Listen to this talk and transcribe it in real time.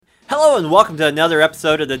Hello and welcome to another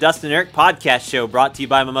episode of the Dustin and Eric Podcast Show, brought to you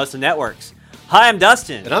by Mimosa Networks. Hi, I'm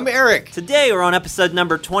Dustin. And I'm Eric. Today we're on episode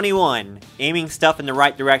number 21, aiming stuff in the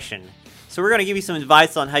right direction. So we're going to give you some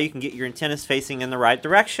advice on how you can get your antennas facing in the right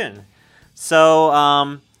direction. So,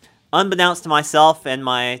 unbeknownst to myself and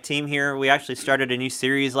my team here, we actually started a new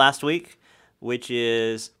series last week, which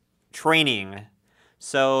is training.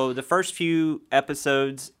 So the first few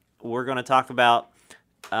episodes, we're going to talk about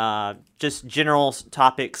just general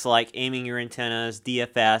topics like aiming your antennas,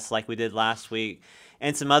 DFS like we did last week,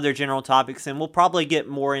 and some other general topics. And we'll probably get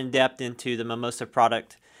more in depth into the Mimosa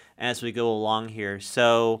product as we go along here.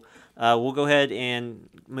 So we'll go ahead and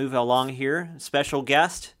move along here. Special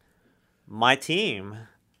guest, my team.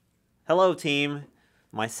 Hello, team.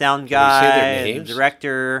 My sound guy, the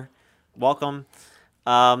director. Welcome.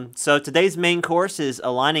 So today's main course is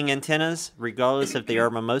aligning antennas, regardless if they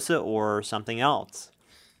are Mimosa or something else.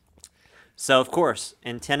 So, of course,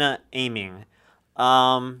 antenna aiming.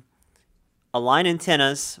 Align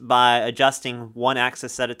antennas by adjusting one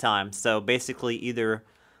axis at a time. So, basically, either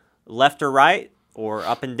left or right or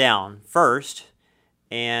up and down first.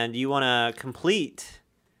 And you want to complete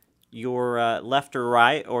your left or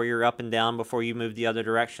right or your up and down before you move the other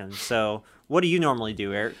direction. So, what do you normally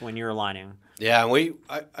do, Eric, when you're aligning? Yeah,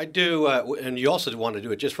 I do, and you also want to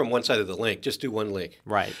do it just from one side of the link. Just do one link.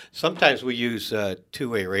 Right. Sometimes we use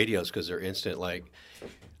two-way radios because they're instant. Like,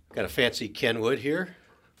 got a fancy Kenwood here,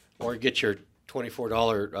 or get your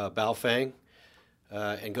 $24 Baofeng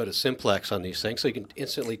and go to Simplex on these things, so you can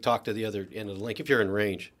instantly talk to the other end of the link if you're in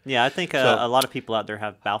range. Yeah, I think a lot of people out there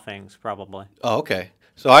have Baofengs probably. Oh, okay.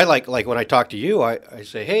 So I like when I talk to you, I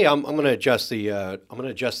say, hey, I'm going to adjust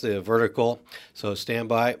the vertical. So stand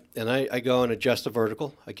by, and I go and adjust the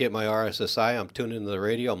vertical. I get my RSSI. I'm tuning into the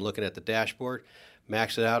radio. I'm looking at the dashboard,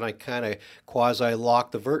 max it out. And I kind of quasi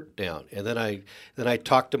lock the vert down, and then I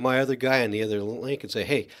talk to my other guy on the other link and say,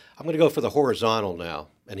 hey, I'm going to go for the horizontal now.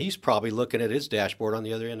 And he's probably looking at his dashboard on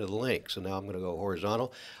the other end of the link. So now I'm going to go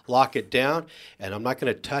horizontal, lock it down, and I'm not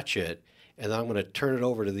going to touch it. And then I'm going to turn it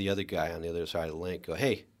over to the other guy on the other side of the link. Go,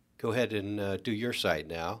 hey, go ahead and do your side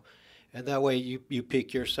now. And that way you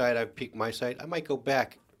peek your side, I peek my side. I might go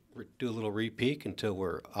back, do a little re-peek until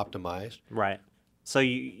we're optimized. Right. So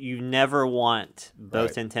you never want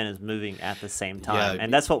both Right. antennas moving at the same time. Yeah.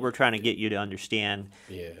 And that's what we're trying to get you to understand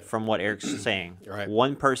from what Eric's saying. Right.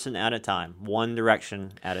 One person at a time, one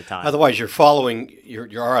direction at a time. Otherwise, you're following, your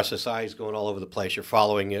RSSI is going all over the place. You're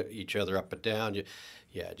following each other up and down.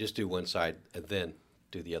 Just do one side and then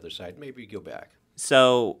do the other side. Maybe you go back.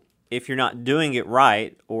 So if you're not doing it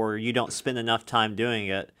right, or you don't spend enough time doing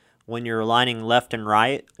it, when you're aligning left and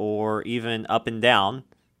right or even up and down,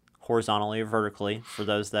 horizontally or vertically, for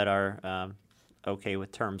those that are okay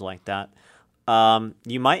with terms like that,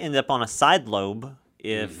 you might end up on a side lobe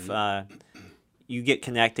if you get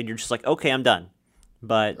connected. You're just like, okay, I'm done.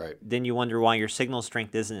 But then you wonder why your signal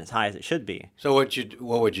strength isn't as high as it should be. So what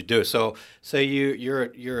would you do? So say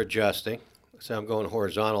you're adjusting. So I'm going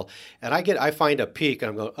horizontal, and I find a peak, and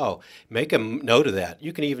I'm going, oh, make a note of that.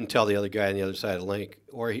 You can even tell the other guy on the other side of the link,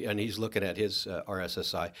 and he's looking at his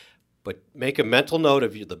RSSI, but make a mental note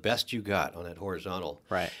of the best you got on that horizontal.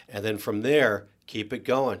 Right. And then from there, keep it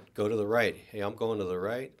going. Go to the right. Hey, I'm going to the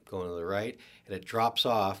right, and it drops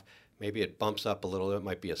off. Maybe it bumps up a little. It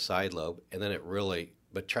might be a side lobe, and then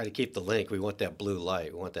but try to keep the link. We want that blue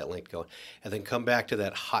light. We want that link going. And then come back to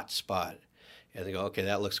that hot spot. And they go, okay,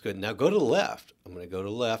 that looks good. Now go to the left. I'm going to go to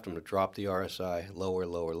the left. I'm going to drop the RSI, lower,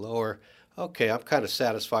 lower, lower. Okay, I'm kind of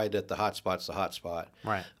satisfied that the hot spot's the hot spot.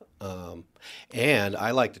 Right. And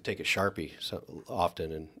I like to take a Sharpie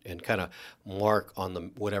often and kind of mark on the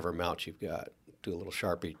whatever mount you've got. Do a little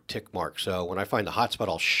Sharpie tick mark. So when I find the hot spot,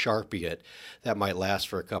 I'll Sharpie it. That might last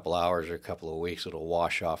for a couple hours or a couple of weeks. It'll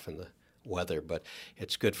wash off in the weather, but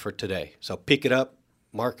it's good for today. So pick it up,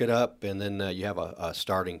 mark it up, and then you have a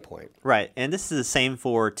starting point. Right, and this is the same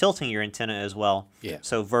for tilting your antenna as well. Yeah.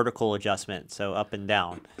 So vertical adjustment, so up and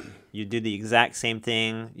down. You do the exact same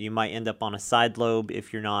thing. You might end up on a side lobe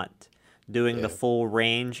if you're not doing the full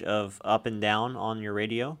range of up and down on your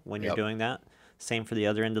radio when you're doing that. Same for the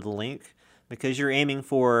other end of the link, because you're aiming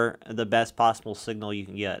for the best possible signal you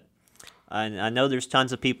can get. And I know there's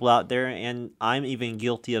tons of people out there, and I'm even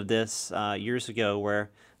guilty of this years ago,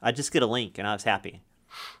 where I just get a link and I was happy,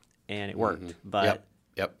 and it worked. But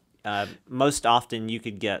most often you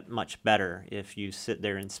could get much better if you sit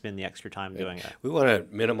there and spend the extra time doing it. We want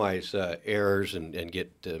to minimize errors and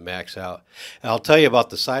get max out. And I'll tell you about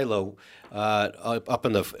the silo. Up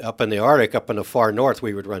in the Arctic, up in the far north,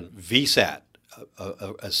 we would run VSAT,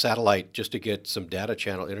 a satellite, just to get some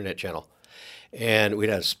internet channel. and we'd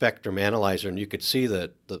have a spectrum analyzer, and you could see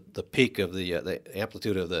the peak of the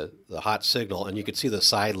amplitude of the hot signal, and you could see the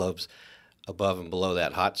side lobes above and below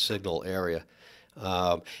that hot signal area.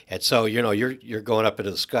 And so, you're going up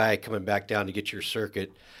into the sky, coming back down to get your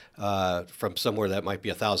circuit from somewhere that might be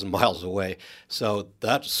 1,000 miles away. So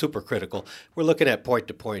that's super critical. We're looking at point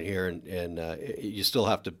to point here, and you still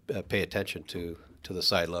have to pay attention to the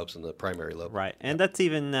side lobes and the primary lobe. Right, and that's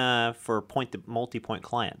even for point to multi-point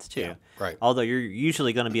clients too. Yeah, right. Although you're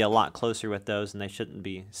usually going to be a lot closer with those, and they shouldn't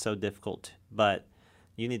be so difficult. But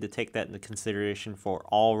you need to take that into consideration for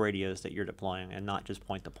all radios that you're deploying, and not just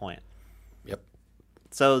point to point. Yep.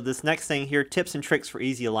 So this next thing here, tips and tricks for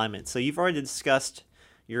easy alignment. So you've already discussed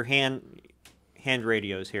your hand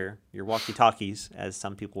radios here, your walkie-talkies, as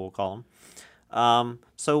some people will call them.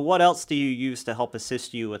 So what else do you use to help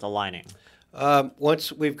assist you with aligning?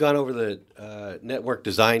 Once we've gone over the network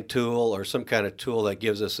design tool or some kind of tool that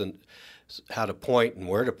gives us how to point and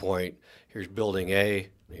where to point, here's building A,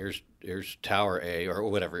 here's tower A, or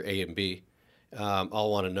whatever, A and B.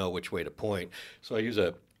 I'll want to know which way to point. So I use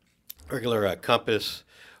a regular compass,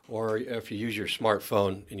 or if you use your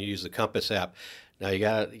smartphone and you use the compass app. Now you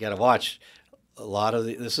gotta watch. A lot of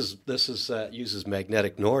this uses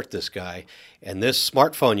magnetic north. This guy, and this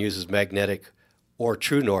smartphone uses magnetic or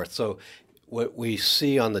true north. So what we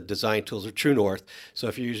see on the design tools are true north. So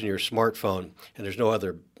if you're using your smartphone and there's no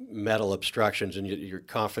other metal obstructions and you're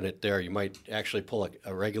confident there, you might actually pull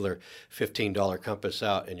a regular $15 compass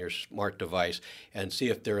out in your smart device and see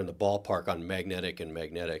if they're in the ballpark on magnetic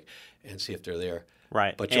and see if they're there.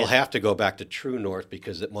 Right. But you'll have to go back to true north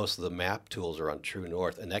because most of the map tools are on true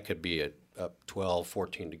north, and that could be a 12,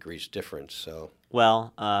 14 degrees difference. So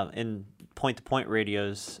well, in point-to-point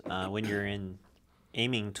radios, when you're in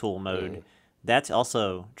aiming tool mode, that's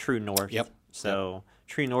also true north. Yep. So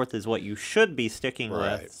true north is what you should be sticking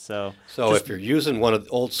Right. with. So if you're using one of the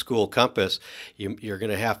old school compass, you're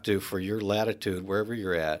going to have to, for your latitude, wherever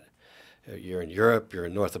you're at, you're in Europe, you're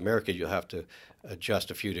in North America, you'll have to adjust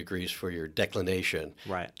a few degrees for your declination,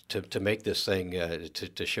 right, to make this thing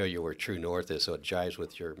to show you where true north is, so it jives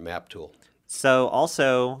with your map tool. So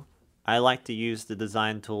also, I like to use the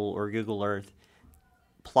design tool or Google Earth,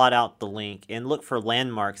 plot out the link, and look for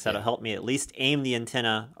landmarks that'll help me at least aim the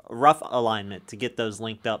antenna, rough alignment, to get those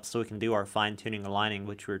linked up so we can do our fine-tuning aligning,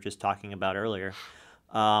 which we were just talking about earlier.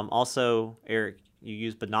 Also, Eric, you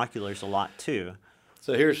use binoculars a lot too.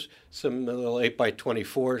 So here's some little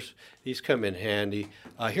 8x24s. These come in handy.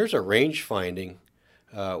 Here's a range finding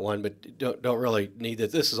one, but don't really need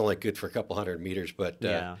it. This is only good for a couple hundred meters, but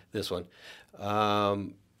this one.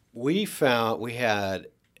 We had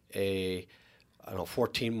a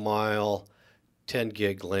 14-mile,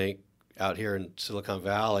 10-gig link out here in Silicon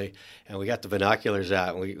Valley, and we got the binoculars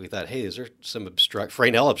out, and we thought, hey, is there some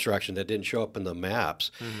Fresnel obstruction that didn't show up in the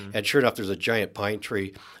maps? Mm-hmm. And sure enough, there's a giant pine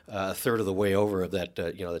tree a third of the way over of that,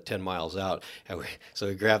 the 10 miles out. And so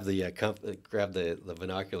we grabbed the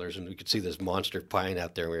binoculars, and we could see this monster pine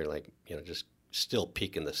out there. And we were like, just still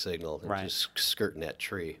peaking the signal and right, just skirting that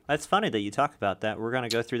tree. That's funny that you talk about that. We're going to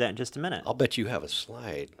go through that in just a minute. I'll bet you have a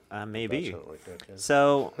slide. Maybe. Like that, yeah.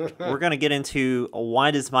 So we're going to get into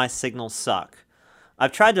why does my signal suck?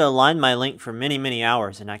 I've tried to align my link for many, many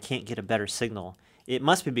hours, and I can't get a better signal. It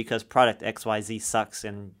must be because product XYZ sucks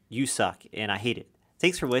and you suck, and I hate it.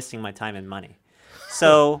 Thanks for wasting my time and money.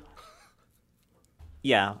 So,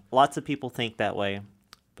 yeah, lots of people think that way,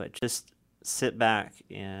 but just sit back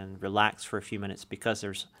and relax for a few minutes, because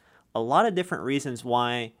there's a lot of different reasons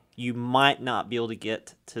why you might not be able to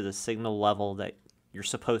get to the signal level that you're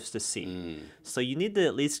supposed to see. So you need to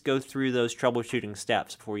at least go through those troubleshooting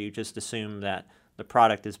steps before you just assume that the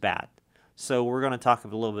product is bad. So we're going to talk a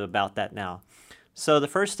little bit about that now. So the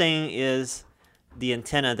first thing is the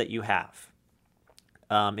antenna that you have.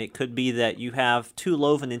 It could be that you have too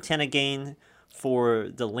low of an antenna gain for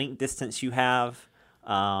the link distance you have.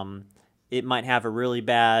 It might have a really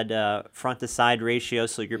bad front to side ratio,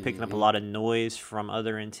 so you're picking up a lot of noise from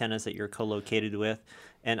other antennas that you're co-located with.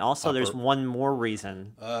 And also there's one more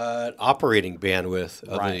reason. Operating bandwidth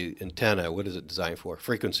of the antenna, what is it designed for,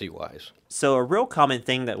 frequency-wise? So a real common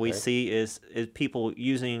thing that we see is people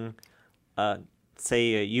using,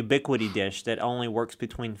 say, a ubiquity dish that only works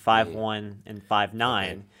between 5.1 and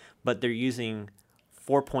 5.9, but they're using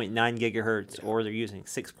 4.9 gigahertz or they're using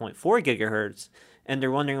 6.4 gigahertz, and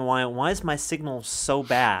they're wondering why is my signal so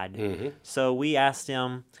bad? So we asked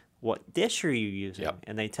them, what dish are you using?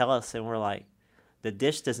 And they tell us, and we're like, the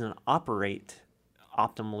dish doesn't operate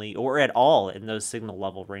optimally or at all in those signal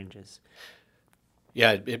level ranges.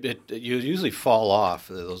 Yeah, you usually fall off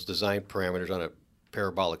those design parameters on a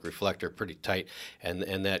parabolic reflector pretty tight,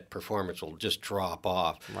 and that performance will just drop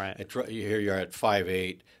off. Right. Here you're at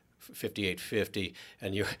 5.8, 5850,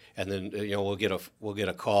 and then we'll get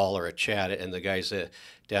a call or a chat, and the guys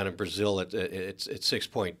down in Brazil it's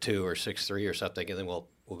 6.2 or 6.3 or something, and then we'll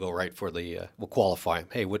go right for we'll qualify them.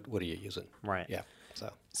 Hey, what are you using? Right. Yeah.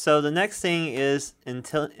 So the next thing is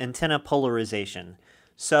antenna polarization.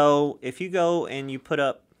 So if you go and you put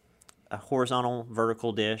up a horizontal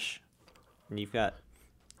vertical dish, and you've got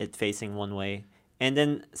it facing one way, and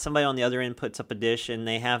then somebody on the other end puts up a dish and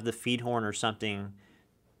they have the feed horn or something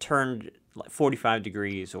turned like 45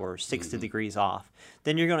 degrees or 60 degrees off,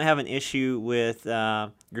 then you're going to have an issue with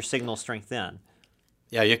your signal strength then.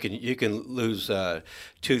 Yeah, you can lose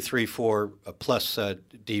 2, 3, 4 plus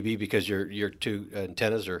dB because your two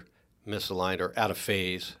antennas are misaligned or out of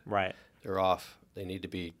phase. Right. They're off. They need to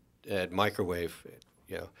be at microwave,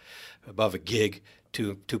 above a gig,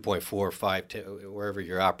 2.4, 5, 10, wherever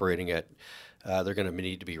you're operating at. They're going to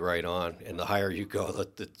need to be right on, and the higher you go,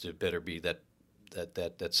 the better be that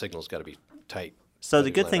signal's got to be tight. So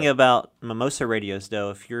the good thing about Mimosa radios, though,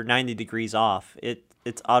 if you're 90 degrees off,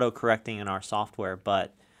 it's auto-correcting in our software,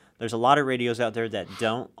 but there's a lot of radios out there that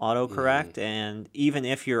don't auto-correct, and even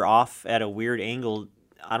if you're off at a weird angle,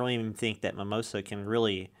 I don't even think that Mimosa can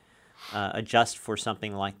really adjust for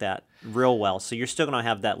something like that real well. So you're still going to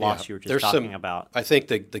have that loss you were just talking about. I think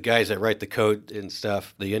the guys that write the code and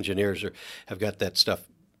stuff, the engineers have got that stuff,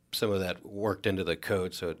 some of that worked into the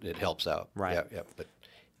code, so it helps out. Right. Yeah. But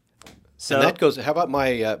so and that goes. How about my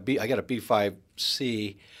I got a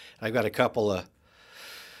B5C. I've got a couple of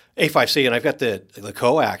A5C, and I've got the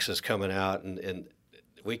coaxes coming out, and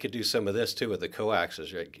we could do some of this too with the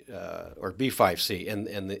coaxes, right? Or B5C,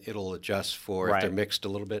 and it'll adjust for if they're mixed a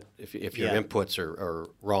little bit, if your inputs are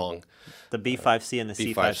wrong. The B5C and the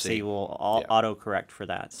C5C will auto-correct for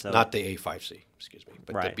that. So not the A5C, excuse me,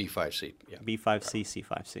 but the B5C. Yeah. B5C,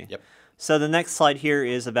 C5C. Yep. So the next slide here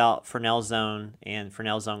is about Fresnel zone and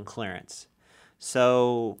Fresnel zone clearance.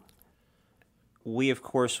 So we, of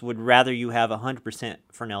course, would rather you have 100%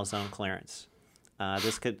 Fresnel zone clearance.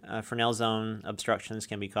 Fresnel zone obstructions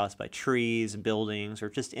can be caused by trees, buildings, or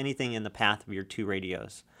just anything in the path of your two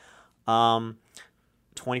radios.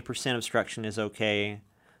 20% obstruction is okay.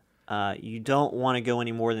 You don't want to go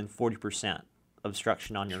any more than 40%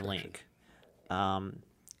 obstruction on your link.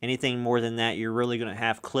 Anything more than that, you're really going to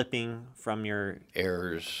have clipping from your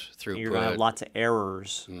errors, throughput. You're going to have lots of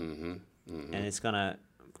errors, and it's going to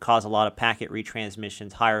cause a lot of packet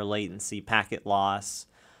retransmissions, higher latency, packet loss,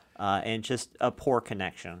 and just a poor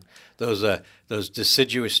connection. Those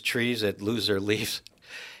deciduous trees that lose their leaves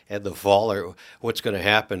at the fall, or what's going to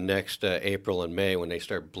happen next April and May when they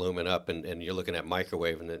start blooming up, and you're looking at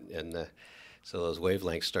microwave, and so those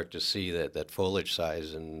wavelengths start to see that foliage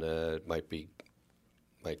size, and might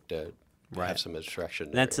have some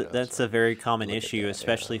obstruction. That's a very common issue,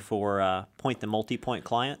 especially for point-to-multipoint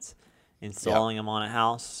clients. Installing them on a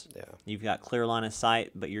house, you've got clear line of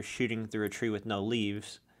sight, but you're shooting through a tree with no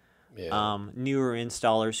leaves. Newer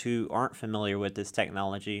installers who aren't familiar with this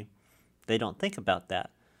technology, they don't think about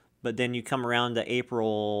that. But then you come around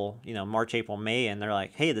to March, April, May, and they're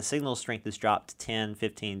like, hey, the signal strength has dropped to 10,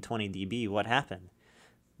 15, 20 dB. What happened?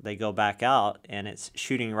 They go back out, and it's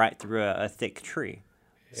shooting right through a thick tree.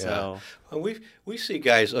 Yeah. So well, we see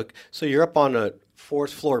guys. Look, so you're up on a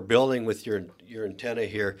fourth floor building with your antenna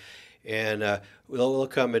here, and they'll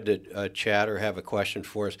come into chat or have a question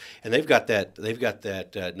for us, and they've got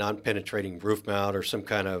that non-penetrating roof mount or some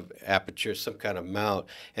kind of aperture, some kind of mount,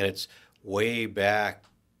 and it's way back.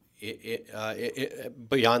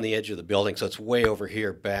 Beyond the edge of the building, so it's way over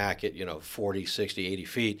here back at 40, 60, 80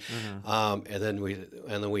 feet, and then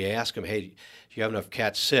we ask them, hey, do you have enough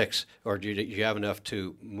Cat 6, or do you have enough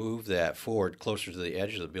to move that forward closer to the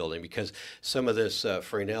edge of the building? Because some of this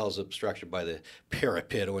Fresnel is obstructed by the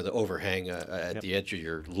parapet or the overhang at the edge of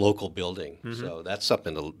your local building. So that's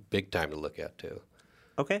something big time to look at too.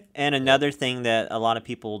 Okay, and another thing that a lot of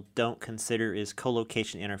people don't consider is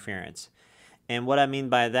co-location interference. And what I mean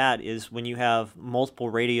by that is when you have multiple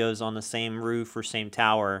radios on the same roof or same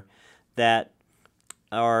tower that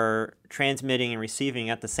are transmitting and receiving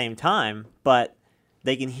at the same time, but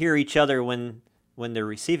they can hear each other when they're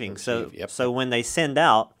receiving. So when they send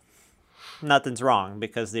out, nothing's wrong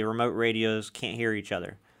because the remote radios can't hear each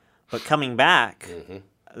other. But coming back,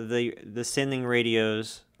 the sending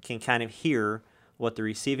radios can kind of hear what the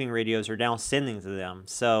receiving radios are now sending to them.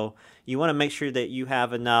 So you want to make sure that you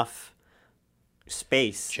have enough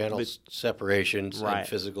space, channel separations, and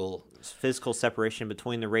physical separation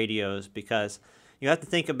between the radios, because you have to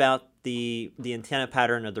think about the antenna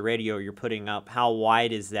pattern of the radio you're putting up. How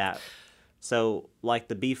wide is that So like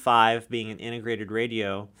the B5 being an integrated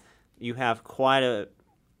radio, you have quite a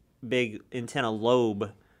big antenna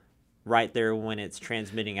lobe right there when it's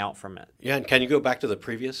transmitting out from it. Yeah, and can you go back to the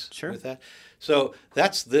previous Sure. with that? So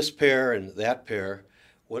that's this pair and that pair.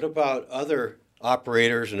 What about other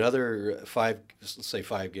operators and other let's say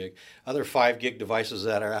 5 gig, other 5 gig devices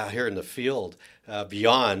that are out here in the field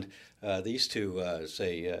beyond these two,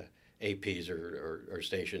 say, APs or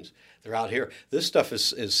stations? They're out here. This stuff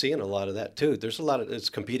is seeing a lot of that too. There's a lot of it's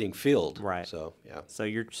competing field. Right. So yeah. So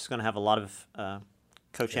you're just going to have a lot of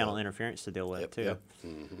co-channel interference to deal with too. Yep.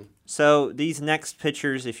 Mm-hmm. So these next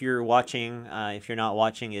pictures, if you're watching, if you're not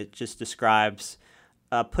watching, it just describes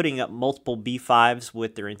putting up multiple B5s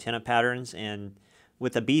with their antenna patterns. And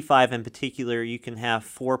with a B5 in particular, you can have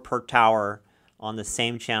 4 per tower on the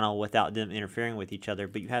same channel without them interfering with each other.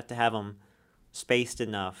 But you have to have them spaced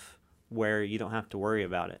enough where you don't have to worry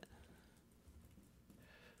about it.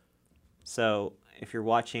 So if you're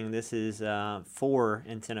watching, this is 4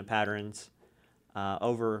 antenna patterns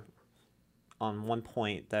over on one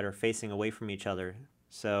point that are facing away from each other.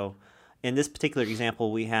 So in this particular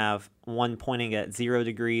example, we have one pointing at 0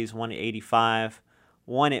 degrees, one at 85,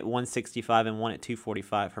 one at 165, and one at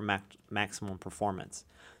 245 for maximum performance.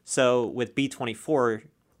 So with B24,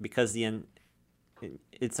 because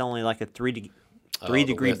it's only like a 3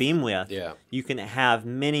 degree beam width, Yeah. you can have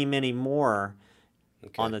many, many more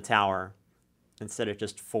Okay. on the tower instead of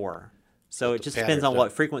just 4. So But it the just depends on patterns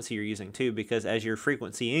what frequency you're using too, because as your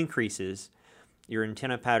frequency increases, your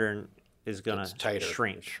antenna pattern is going It's to tighter.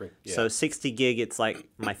 shrink. Yeah. So 60 gig, it's like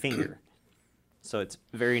my finger. So it's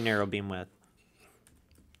very narrow beam width.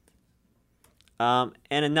 And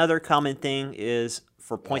another common thing is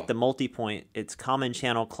for point to multipoint, it's common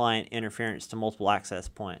channel client interference to multiple access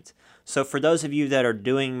points. So for those of you that are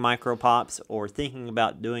doing micropops or thinking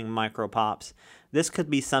about doing micropops, this could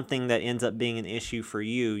be something that ends up being an issue for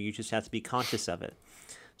you. You just have to be conscious of it.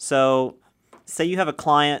 So say you have a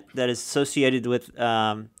client that is associated with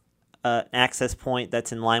an access point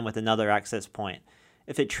that's in line with another access point.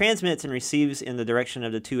 If it transmits and receives in the direction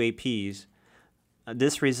of the two APs,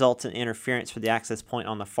 this results in interference for the access point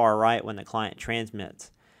on the far right when the client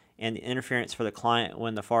transmits, and the interference for the client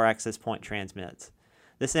when the far access point transmits.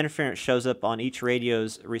 This interference shows up on each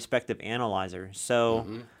radio's respective analyzer.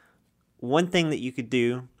 So one thing that you could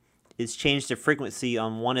do is change the frequency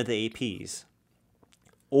on one of the APs.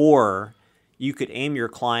 Or you could aim your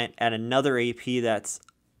client at another AP that's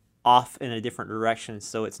off in a different direction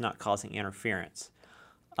so it's not causing interference.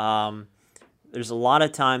 There's a lot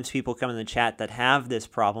of times people come in the chat that have this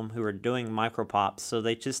problem who are doing micropops, so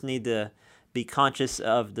they just need to be conscious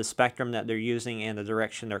of the spectrum that they're using and the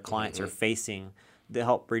direction their clients are facing to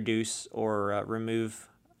help reduce or remove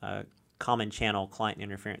common channel client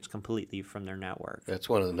interference completely from their network. That's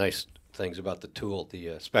one of the nice things about the tool,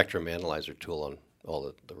 the spectrum analyzer tool on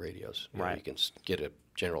all the radios. You know, Right. you can get a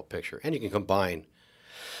general picture, and you can combine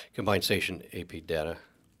station AP data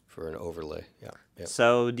for an overlay. Yeah. Yep.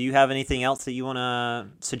 So do you have anything else that you want to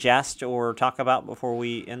suggest or talk about before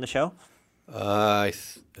we end the show? I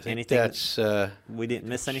think Anything that's. We didn't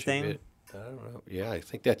miss anything? I don't know. Yeah, I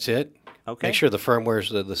think that's it. Okay. Make sure the firmware's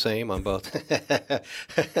the same on both.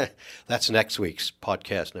 That's next week's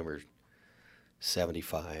podcast number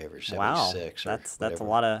 75 or 76. Wow, or that's a whatever.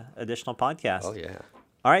 lot of additional podcasts. Oh, yeah.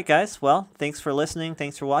 All right, guys. Well, thanks for listening.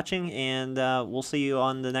 Thanks for watching, and we'll see you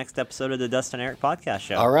on the next episode of the Dustin Eric Podcast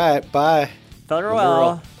Show. All right. Bye.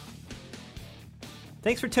 Farewell.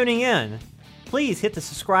 Thanks for tuning in. Please hit the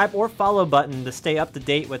subscribe or follow button to stay up to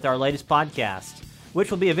date with our latest podcast, which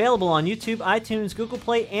will be available on YouTube, iTunes, Google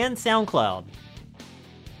Play, and SoundCloud.